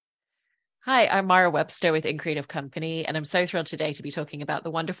Hi, I'm Mara Webster with In Creative Company, and I'm so thrilled today to be talking about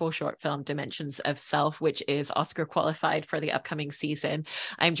the wonderful short film Dimensions of Self, which is Oscar qualified for the upcoming season.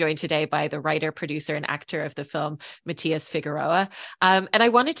 I'm joined today by the writer, producer, and actor of the film, Mathew Figueroa. And I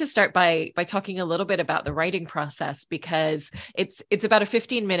wanted to start by talking a little bit about the writing process because it's about a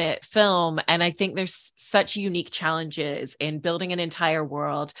 15-minute film, and I think there's such unique challenges in building an entire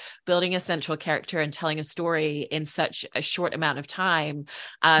world, building a central character, and telling a story in such a short amount of time.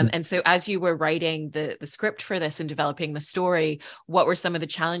 And so as you were writing the script for this and developing the story, what were some of the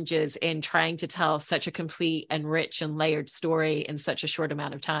challenges in trying to tell such a complete and rich and layered story in such a short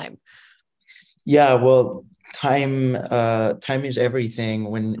amount of time? Yeah, well, time is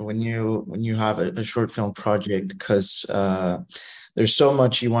everything when you have a short film project because there's so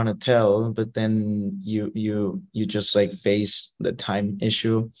much you want to tell, but then you just like face the time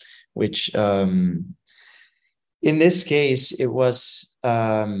issue, which in this case it was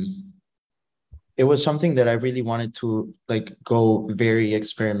something that I really wanted to like go very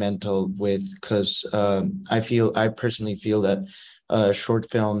experimental with because I personally feel that short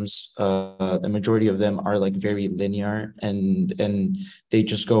films, the majority of them are like very linear and they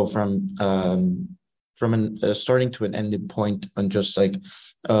just go from a starting to an ending point on just like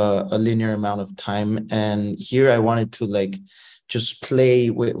a linear amount of time. And here I wanted to like just play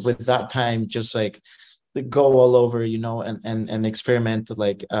with that time, just like go all over, and experiment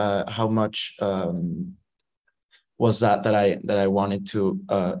like how much was that I wanted to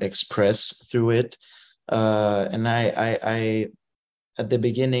express through it. And I at the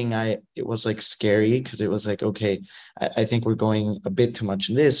beginning it was like scary because it was like, okay, I think we're going a bit too much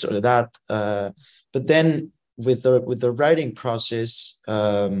in this or that. But then with the writing process,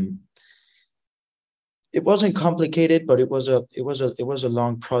 it wasn't complicated, but it was a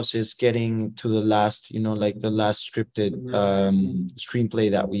long process getting to the last, like the last scripted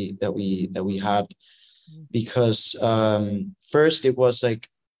screenplay that we had, because first it was like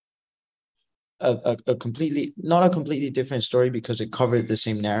a completely not a completely different story because it covered the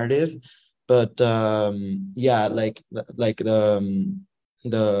same narrative, but yeah, like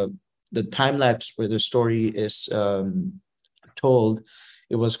the time lapse where the story is told,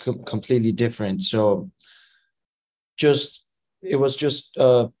 it was completely different. So just it was just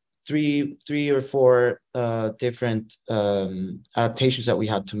three or four different adaptations that we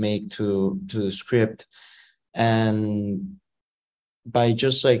had to make to the script, and by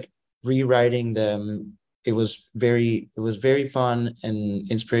just like rewriting them, it was very fun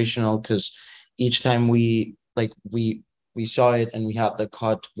and inspirational because each time we saw it and we had the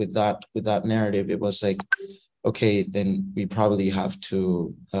cut with that narrative, it was like, okay, then we probably have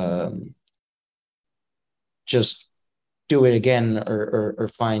to just do it again, or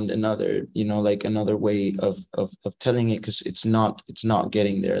find another, like another way of telling it, because it's not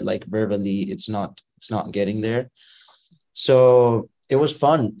getting there, like verbally it's not getting there. So it was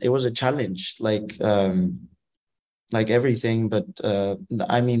fun, it was a challenge, like everything, but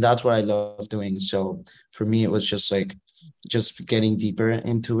I mean, that's what I love doing. So for me it was just like just getting deeper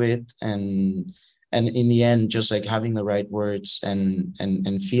into it, and in the end just like having the right words and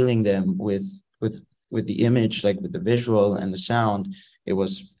feeling them with the image, like with the visual and the sound. It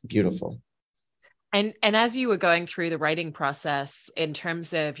was beautiful. And as you were going through the writing process, in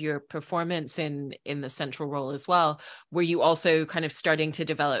terms of your performance in the central role as well, were you also kind of starting to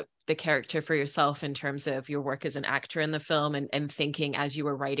develop the character for yourself in terms of your work as an actor in the film, and thinking as you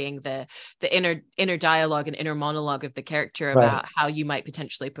were writing the inner dialogue and inner monologue of the character Right. about how you might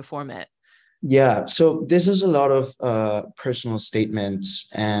potentially perform it? Yeah, so this is a lot of personal statements,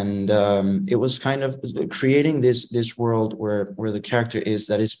 and it was kind of creating this world where the character is,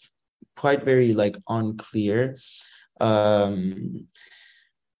 that is quite very like unclear. Um,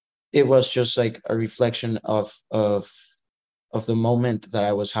 it was just like a reflection of the moment that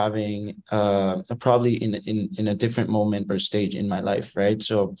I was having, probably in a different moment or stage in my life, right?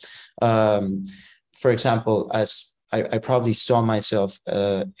 So, for example, as I probably saw myself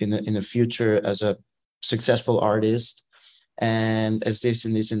in the future as a successful artist, and as this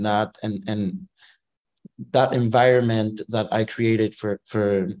and this and that, and that environment that I created for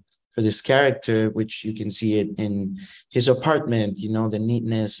this character, which you can see it in his apartment, the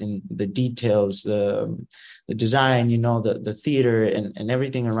neatness and the details, the design, the theater, and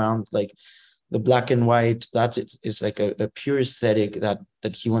everything around, like the black and white. That's it's like a pure aesthetic that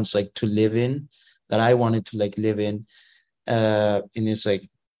he wants like to live in, that I wanted to like live in this like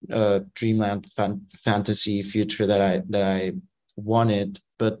dreamland fantasy future that I wanted.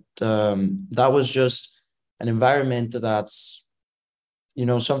 But that was just an environment that's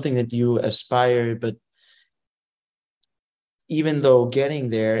something that you aspire, but even though getting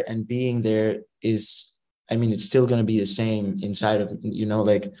there and being there is, I mean, it's still going to be the same inside of,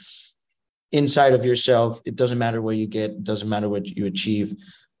 like inside of yourself. It doesn't matter where you get, it doesn't matter what you achieve.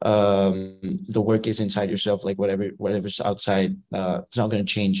 The work is inside yourself, like whatever's outside, it's not going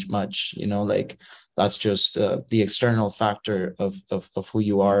to change much, like that's just the external factor of who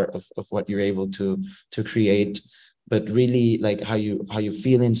you are, of what you're able to create. But really, like how you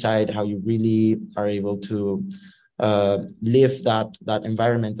feel inside, how you really are able to live that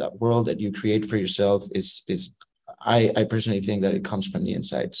environment, that world that you create for yourself is I personally think that it comes from the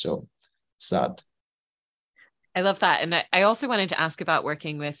inside. So it's that. I love that. And I also wanted to ask about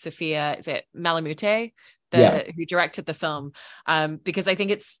working with Sophia, is it Malamute, Yeah. who directed the film? Because I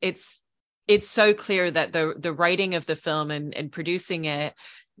think it's so clear that the writing of the film and producing it,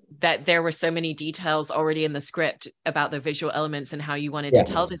 that there were so many details already in the script about the visual elements and how you wanted to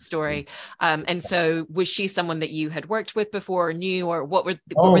tell this story. And so was she someone that you had worked with before or knew, or what were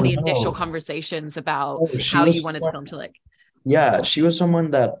the initial conversations about how you wanted the film to look? Yeah, she was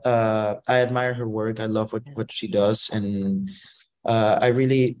someone that I admire her work. I love what she does. And I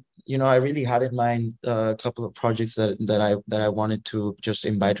really, I really had in mind a couple of projects that I wanted to just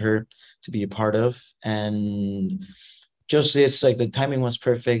invite her to be a part of. And just this, like the timing was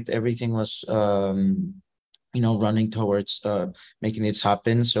perfect. Everything was, running towards making this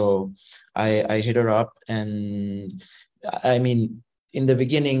happen. So I hit her up, and I mean, in the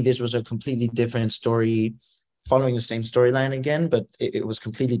beginning, this was a completely different story, following the same storyline again, but it was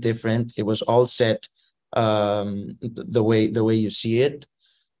completely different. It was all set the way you see it.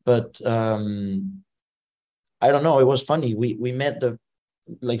 But I don't know, it was funny. We met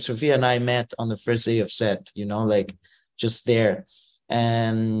like Sophia and I met on the first day of set, like just there.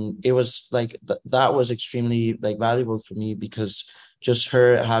 And it was like that was extremely like valuable for me, because just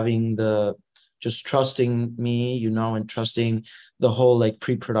her having just trusting me, and trusting the whole like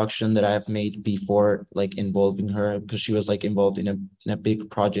pre-production that I have made before, like involving her, because she was like involved in a big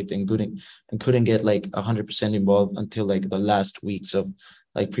project and couldn't get like 100% involved until like the last weeks of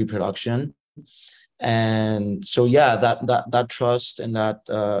like pre-production. And so yeah, that trust and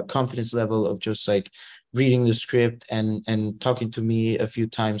that confidence level of just like reading the script and talking to me a few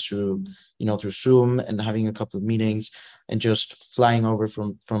times through Zoom, and having a couple of meetings, and just flying over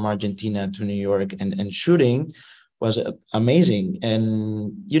from Argentina to New York and shooting was amazing.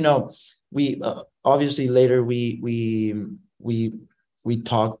 And we obviously later we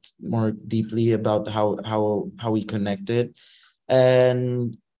talked more deeply about how we connected.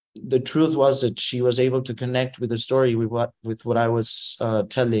 And the truth was that she was able to connect with the story, with what I was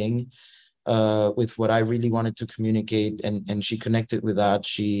telling, with what I really wanted to communicate, and she connected with that.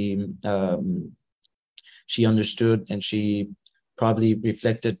 She understood, and she probably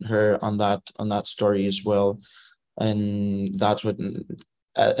reflected her on that story as well. And that's what,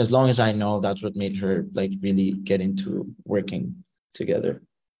 as long as I know, that's what made her like really get into working together.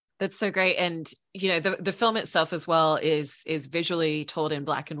 That's so great. And, the film itself as well is visually told in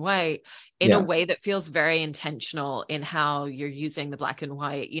black and white in a way that feels very intentional in how you're using the black and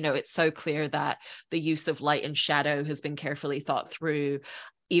white. It's so clear that the use of light and shadow has been carefully thought through,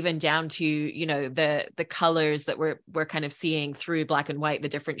 even down to, the colors that we're kind of seeing through black and white, the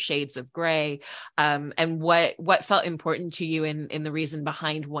different shades of gray. And what felt important to you in the reason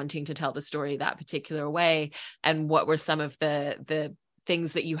behind wanting to tell the story that particular way, and what were some of the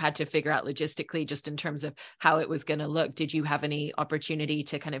things that you had to figure out logistically, just in terms of how it was going to look? Did you have any opportunity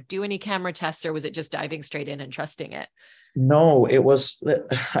to kind of do any camera tests, or was it just diving straight in and trusting it? No, it was,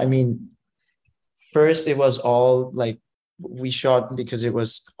 I mean, first it was all like, we shot because it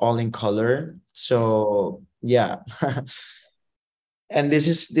was all in color. So yeah. And this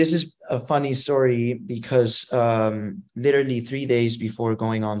is a funny story, because literally 3 days before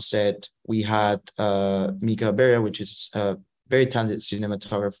going on set, we had Mika Beria, which is very talented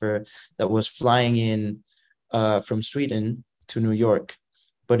cinematographer, that was flying in from Sweden to New York,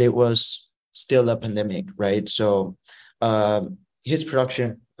 but it was still a pandemic, right? So his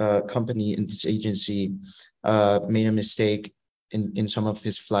production company and his agency made a mistake in some of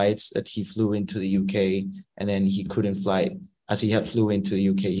his flights, that he flew into the UK, and then he couldn't fly. As he had flew into the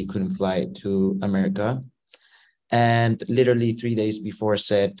UK, he couldn't fly to America. And literally 3 days before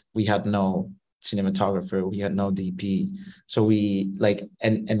set, we had no cinematographer, we had no DP. So we like,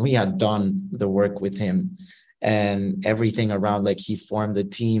 and we had done the work with him and everything around, like he formed the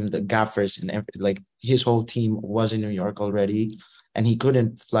team, the gaffers, and like his whole team was in New York already, and he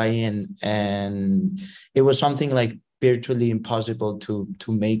couldn't fly in. And it was something like virtually impossible to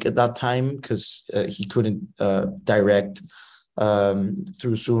make at that time, because he couldn't direct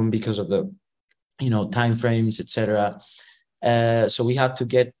through Zoom because of the time frames, etc. So we had to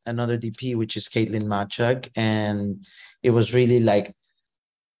get another DP, which is Caitlin Machak, and it was really like,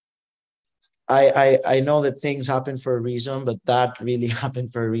 I know that things happen for a reason, but that really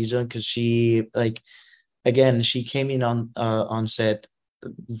happened for a reason, because she, like, again, she came in on set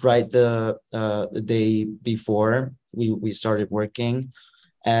right the day before we started working,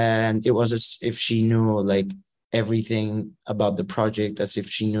 and it was as if she knew like everything about the project, as if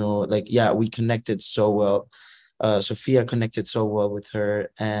she knew, like, yeah, we connected so well. Sophia connected so well with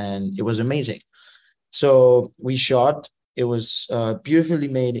her, and it was amazing. So we shot. It was beautifully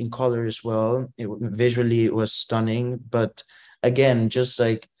made in color as well. Visually it was stunning, but again, just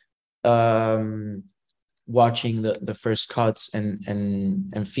like um watching the first cuts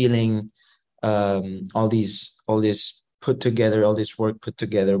and feeling all this put together, all this work put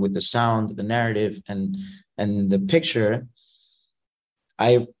together with the sound, the narrative, and the picture.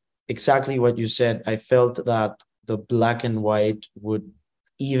 I Exactly what you said. I felt that the black and white would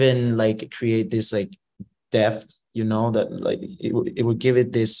even like create this like depth, that like it would give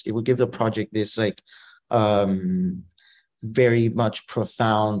it this, it would give the project this like very much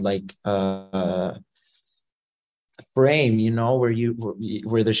profound like frame,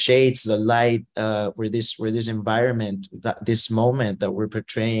 where the shades, the light, where this environment, that this moment that we're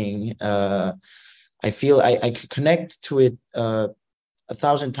portraying, I feel I could connect to it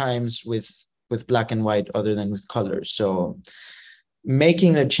 1,000 times with black and white other than with color. So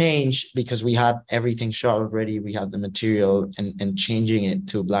making the change, because we had everything shot already, we had the material, and changing it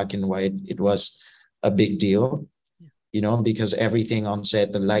to black and white, it was a big deal, because everything on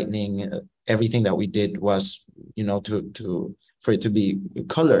set, the lighting, everything that we did was, to for it to be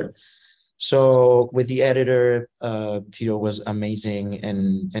color. So with the editor, Tito was amazing,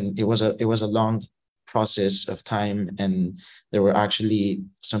 and it was a long process of time, and there were actually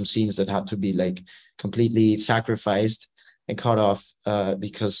some scenes that had to be like completely sacrificed and cut off,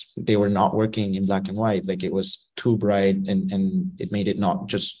 because they were not working in black and white. Like, it was too bright, and it made it not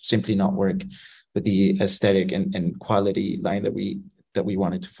just simply not work with the aesthetic and quality line that we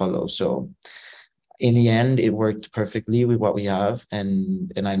wanted to follow. So in the end, it worked perfectly with what we have,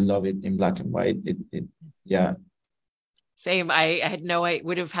 and I love it in black and white. Yeah. Same. I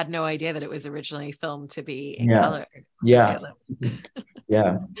would have had no idea that it was originally filmed to be in Yeah. color. Yeah.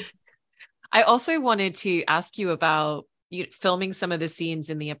 Yeah. I also wanted to ask you about filming some of the scenes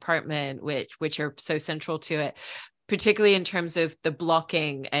in the apartment, which are so central to it, particularly in terms of the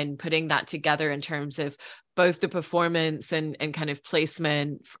blocking and putting that together in terms of both the performance and kind of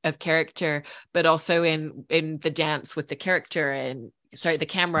placement of character, but also in the dance with the character and the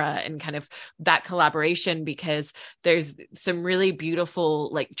camera, and kind of that collaboration, because there's some really beautiful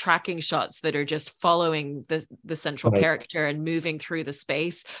like tracking shots that are just following the central Right. character and moving through the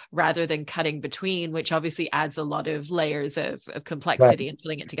space rather than cutting between, which obviously adds a lot of layers of Right. complexity and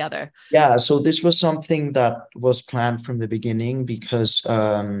putting it together. Yeah, so this was something that was planned from the beginning, because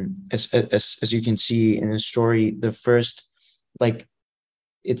as you can see in the story, the first, like,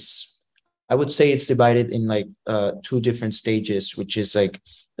 it's I would say it's divided in like two different stages, which is like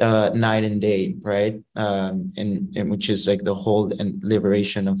night and day, right? And which is like the whole and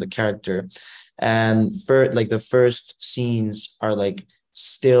liberation of the character. And for like the first scenes are like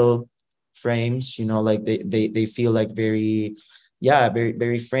still frames, like they feel like very, yeah, very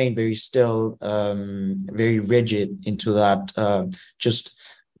very framed, very still, very rigid into that, just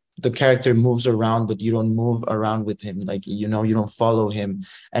the character moves around, but you don't move around with him, like, you don't follow him.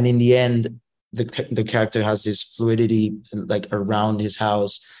 And in the end, the character has this fluidity like around his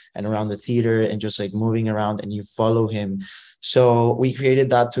house and around the theater, and just like moving around, and you follow him. So we created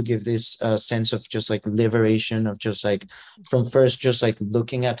that to give this sense of just like liberation, of just like, from first just like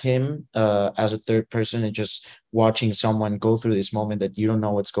looking at him as a third person, and just watching someone go through this moment that you don't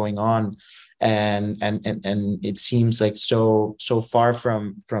know what's going on. And it seems like so far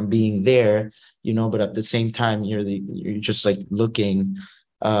from being there, but at the same time you're just like looking.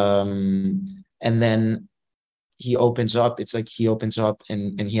 And then he opens up. It's like he opens up,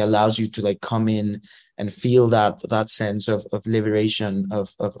 and he allows you to like come in and feel that sense of liberation,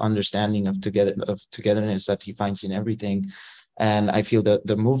 of understanding, of togetherness that he finds in everything. And I feel that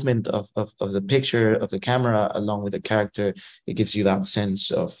the movement of the picture, of the camera, along with the character, it gives you that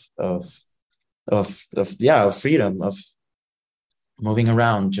sense of freedom, of moving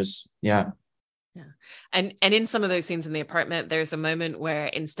around, just, yeah. Yeah. And in some of those scenes in the apartment, there's a moment where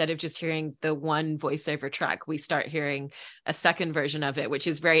instead of just hearing the one voiceover track, we start hearing a second version of it, which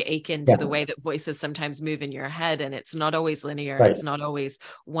is very akin to the way that voices sometimes move in your head. And it's not always linear. Right. It's not always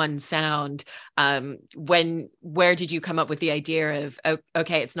one sound. Where did you come up with the idea of,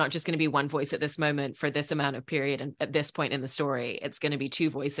 okay, it's not just going to be one voice at this moment for this amount of period and at this point in the story, it's going to be two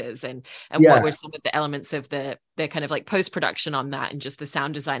voices, and what were some of the elements of the kind of like post-production on that and just the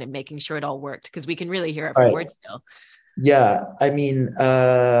sound design and making sure it all worked, because we can really hear every word still. Yeah, I mean,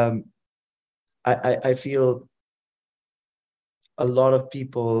 I feel a lot of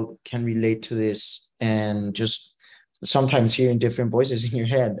people can relate to this, and just sometimes hearing different voices in your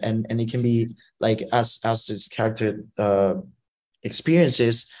head, and it can be like, as this character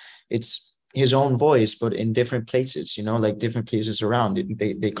experiences, it's his own voice but in different places, you know, like different places around it.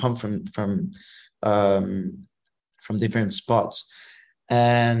 They come from different spots,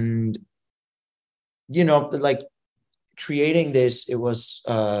 and you know, like creating this, it was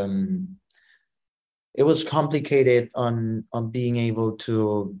complicated on being able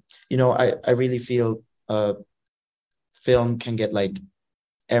to, you know, I really feel film can get like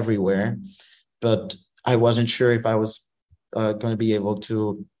everywhere, but I wasn't sure if I was going to be able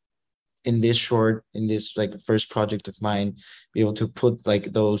to, in this like first project of mine, be able to put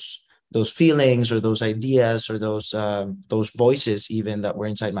like those feelings or those ideas or those voices even that were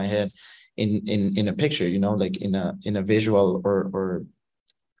inside my head in a picture, you know, like in a visual or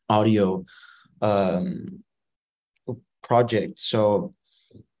audio project. So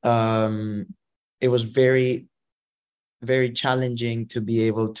it was very, very challenging to be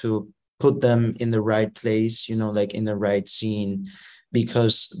able to put them in the right place, you know, like in the right scene,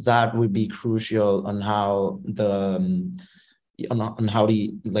 because that would be crucial on how on how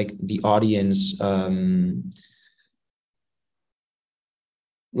the audience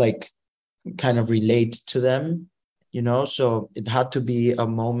like kind of relate to them, you know. So it had to be a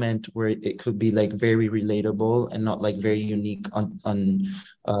moment where it could be like very relatable and not like very unique on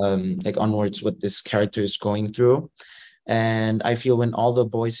like onwards what this character is going through. And I feel when all the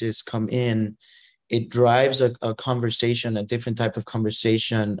voices come in, it drives a conversation, a different type of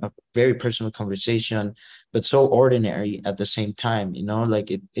conversation, a very personal conversation, but so ordinary at the same time, you know, like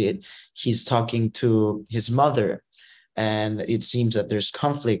he's talking to his mother, and it seems that there's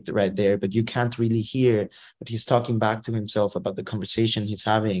conflict right there, but you can't really hear, but he's talking back to himself about the conversation he's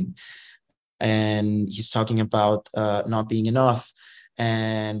having. And he's talking about not being enough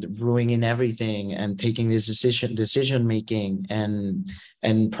and ruining everything and taking this decision making,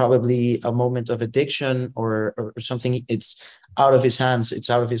 and probably a moment of addiction or something. It's out of his hands, it's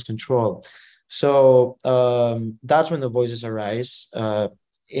out of his control. So that's when the voices arise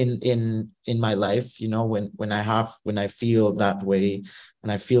in my life, you know, when I feel that way,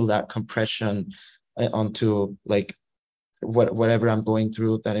 when I feel that compression onto like whatever I'm going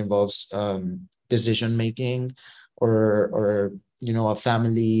through that involves decision making, or you know, a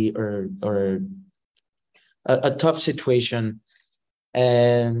family or a tough situation.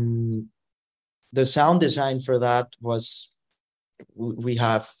 And the sound design for that was, we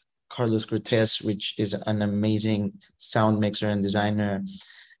have Carlos Cortez, which is an amazing sound mixer and designer.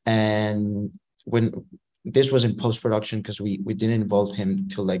 And when this was in post-production, because we didn't involve him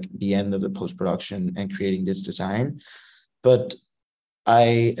till like the end of the post-production and creating this design. But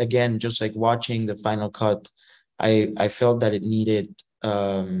I, again, just like watching the final cut, I felt that it needed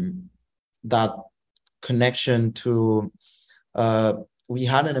that connection to we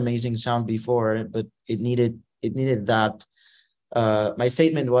had an amazing sound before, but it needed that. My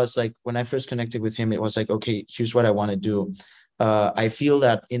statement was like, when I first connected with him, it was like, okay, here's what I want to do. I feel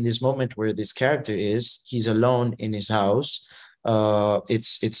that in this moment where this character is, he's alone in his house.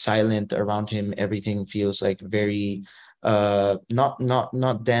 It's silent around him. Everything feels like very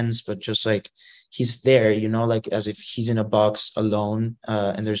not dense, but just like he's there, you know, like as if he's in a box alone,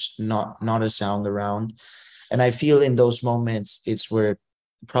 and there's not a sound around. And I feel in those moments, it's where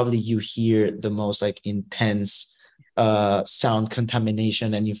probably you hear the most like intense sound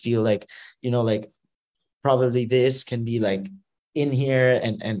contamination, and you feel like, you know, like probably this can be like in here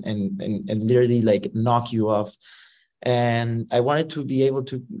and literally like knock you off. And I wanted to be able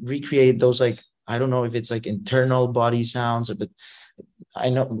to recreate those, like, I don't know if it's like internal body sounds, but I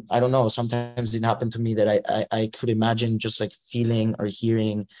don't know. Sometimes it happened to me that I could imagine just like feeling or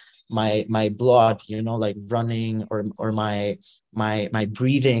hearing my blood, you know, like running, or my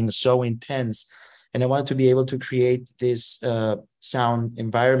breathing so intense. And I wanted to be able to create this sound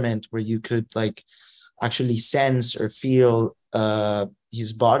environment where you could like actually sense or feel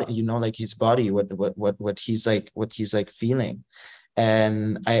his body, you know, like his body, what he's like feeling.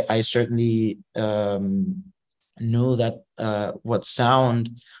 And I certainly knew that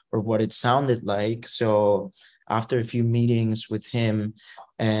what it sounded like. So after a few meetings with him,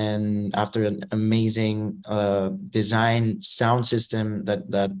 and after an amazing design sound system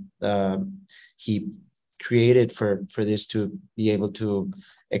that he created for this to be able to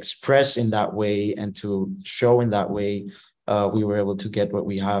express in that way and to show in that way, we were able to get what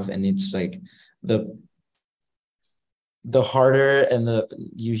we have. And it's like the harder and the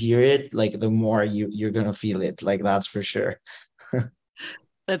you hear it, like the more you're gonna feel it, like that's for sure.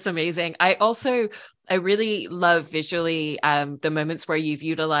 That's amazing. I really love visually the moments where you've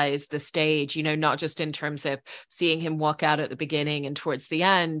utilized the stage, not just in terms of seeing him walk out at the beginning and towards the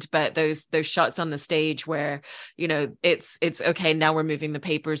end, but those shots on the stage where, it's okay, now we're moving the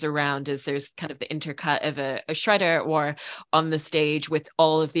papers around, as there's kind of the intercut of a shredder, or on the stage with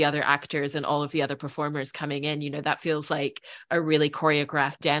all of the other actors and all of the other performers coming in, that feels like a really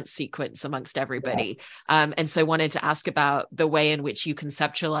choreographed dance sequence amongst everybody. And so I wanted to ask about the way in which you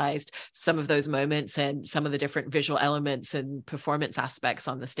conceptualized some of those moments and some of the different visual elements and performance aspects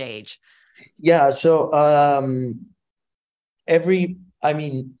on the stage. Yeah, so every I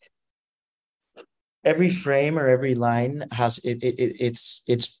mean every frame or every line has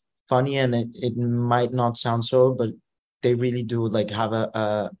it's funny, and it might not sound so, but they really do like have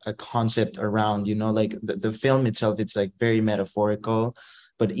a concept around, like the film itself, it's like very metaphorical,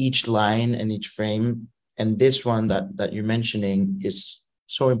 but each line and each frame, and this one that you're mentioning, is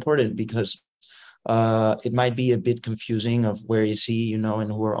so important because it might be a bit confusing of where is he, and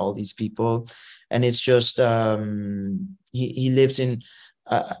who are all these people. And it's just he lives in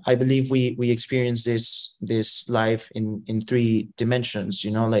I believe we experience this life in three dimensions,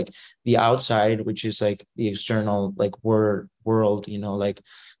 like the outside, which is like the external, like world, like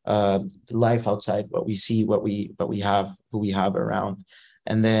life outside, what we see, what we have, who we have around.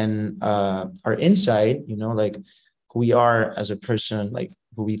 And then our inside, like who we are as a person, like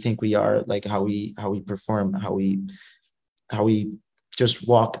who we think we are, like how we perform, how we just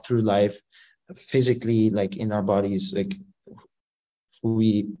walk through life physically, like in our bodies, like who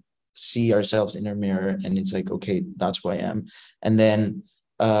we see ourselves in our mirror, and it's like, okay, that's who I am. And then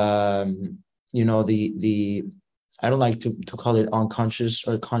the I don't like to call it unconscious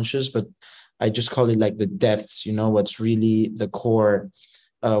or conscious, but I just call it like the depths, what's really the core,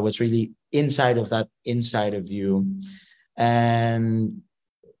 what's really inside of that, inside of you. And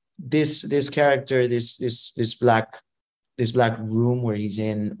this character, this black room where he's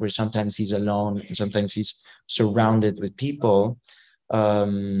in, where sometimes he's alone and sometimes he's surrounded with people,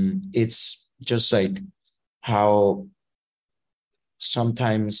 it's just like how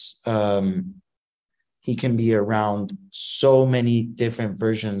sometimes he can be around so many different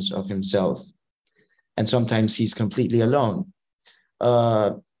versions of himself, and sometimes he's completely alone.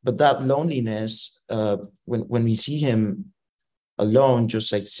 But that loneliness, when we see him alone,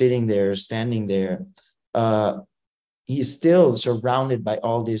 just like sitting there, standing there, he's still surrounded by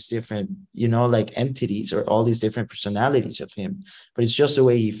all these different, like entities, or all these different personalities of him. But it's just the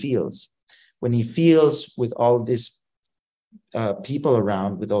way he feels. When he feels with all these people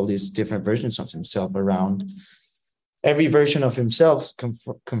around, with all these different versions of himself around, every version of himself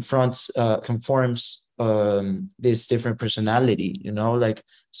conforms this different personality, like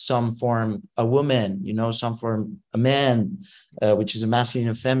some form a woman, some form a man, which is a masculine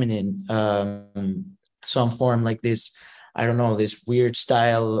and feminine, some form like this, I don't know, this weird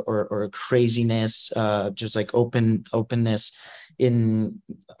style or craziness, just like openness in,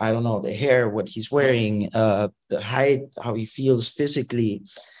 I don't know, the hair, what he's wearing, the height, how he feels physically.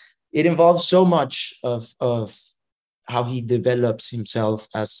 It involves so much of how he develops himself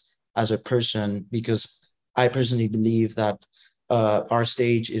as a person, because I personally believe that our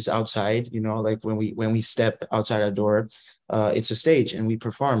stage is outside, like when we step outside our door, it's a stage, and we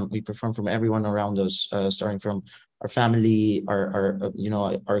perform from everyone around us, starting from our family,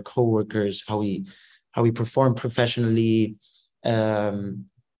 our coworkers, how we perform professionally, and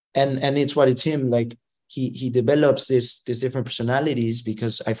it's him, like he develops these different personalities,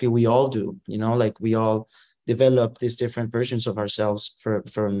 because I feel we all do, like we all develop these different versions of ourselves for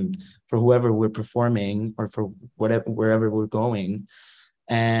whoever we're performing, or for whatever, wherever we're going.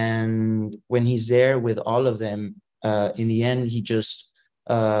 And when he's there with all of them, in the end, he just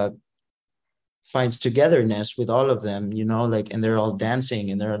finds togetherness with all of them, like, and they're all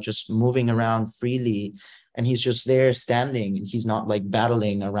dancing and they're just moving around freely, and he's just there standing, and he's not like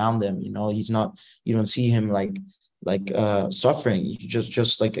battling around them, he's not, you don't see him like suffering. You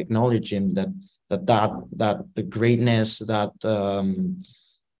just like acknowledge him, that the greatness, that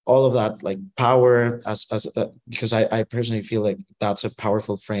all of that like power as because I personally feel like that's a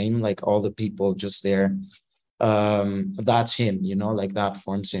powerful frame, like all the people just there, that's him, you know, like that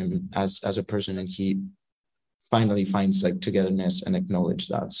forms him as a person, and he finally finds like togetherness and acknowledge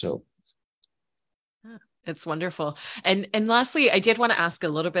that. So it's wonderful. And lastly, I did want to ask a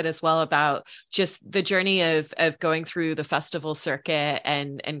little bit as well about just the journey of going through the festival circuit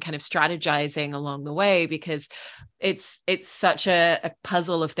and kind of strategizing along the way, because it's such a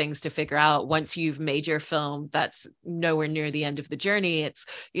puzzle of things to figure out. Once you've made your film, that's nowhere near the end of the journey. It's,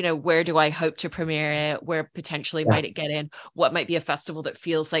 you know, where do I hope to premiere it? Where potentially yeah. might it get in? What might be a festival that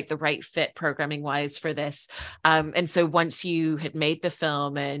feels like the right fit programming wise for this? And so once you had made the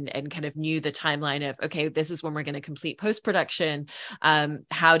film and kind of knew the timeline of, okay, this is when we're going to complete post-production,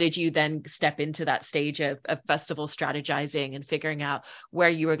 how did you then step into that stage of festival strategizing and figuring out where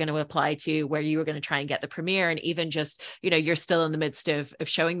you were going to apply to, where you were going to try and get the premiere, and even just, you know, you're still in the midst of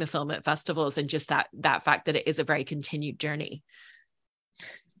showing the film at festivals, and just that fact that it is a very continued journey?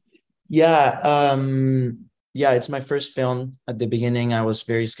 Yeah, yeah, it's my first film. At the beginning, I was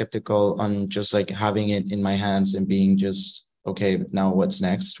very skeptical on just like having it in my hands and being just, okay, now what's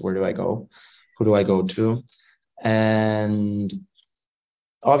next? Where do I go? Who do I go to? And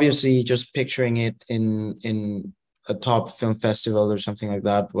obviously just picturing it in a top film festival or something like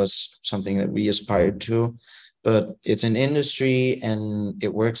that was something that we aspired to. But it's an industry and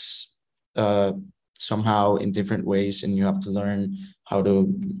it works somehow in different ways, and you have to learn how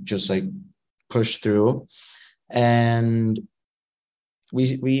to just like push through. And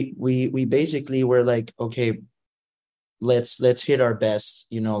we basically were like, okay, let's hit our best,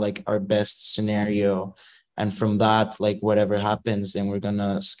 you know, like our best scenario, and from that, like whatever happens, then we're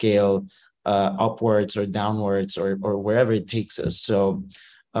gonna scale upwards or downwards or wherever it takes us. So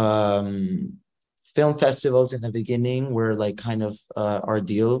film festivals in the beginning were like kind of our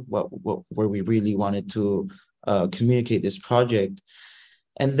deal, where we really wanted to communicate this project.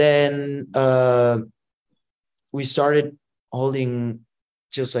 And then we started holding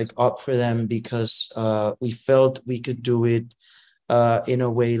just like up for them because we felt we could do it in a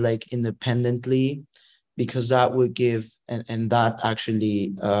way like independently, because that would give, and that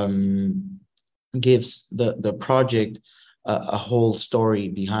actually gives the project a whole story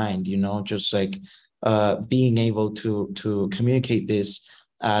behind, you know, just like being able to communicate this,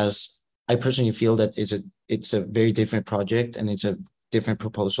 as I personally feel that it's a very different project, and it's a different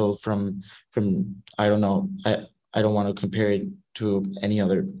proposal from I don't know, I don't want to compare it to any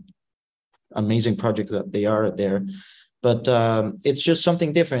other amazing projects that they are there, but it's just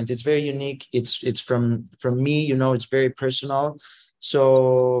something different. It's very unique. It's from me, you know, it's very personal.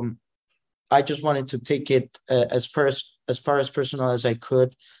 So I just wanted to take it as far as personal as I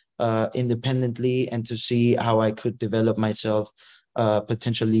could, independently, and to see how I could develop myself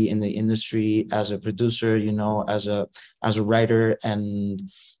potentially in the industry as a producer, you know, as a writer, and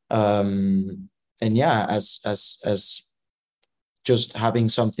yeah, as just having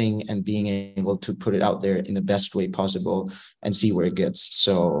something and being able to put it out there in the best way possible and see where it gets.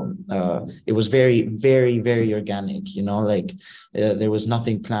 So it was very, very, very organic, you know, like there was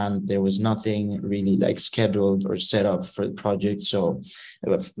nothing planned. There was nothing really like scheduled or set up for the project. So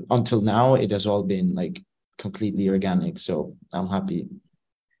until now, it has all been like completely organic. So I'm happy.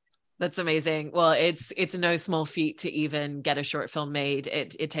 That's amazing. Well, it's no small feat to even get a short film made.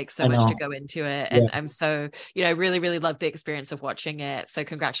 It takes so I much to know. go into it. Yeah. And I'm so, you know, really, really love the experience of watching it. So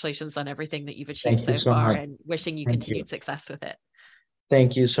congratulations on everything that you've achieved Thank you so so far, much. and wishing you Thank you. continued success with it.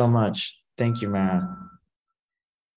 Thank you so much. Thank you, Mara.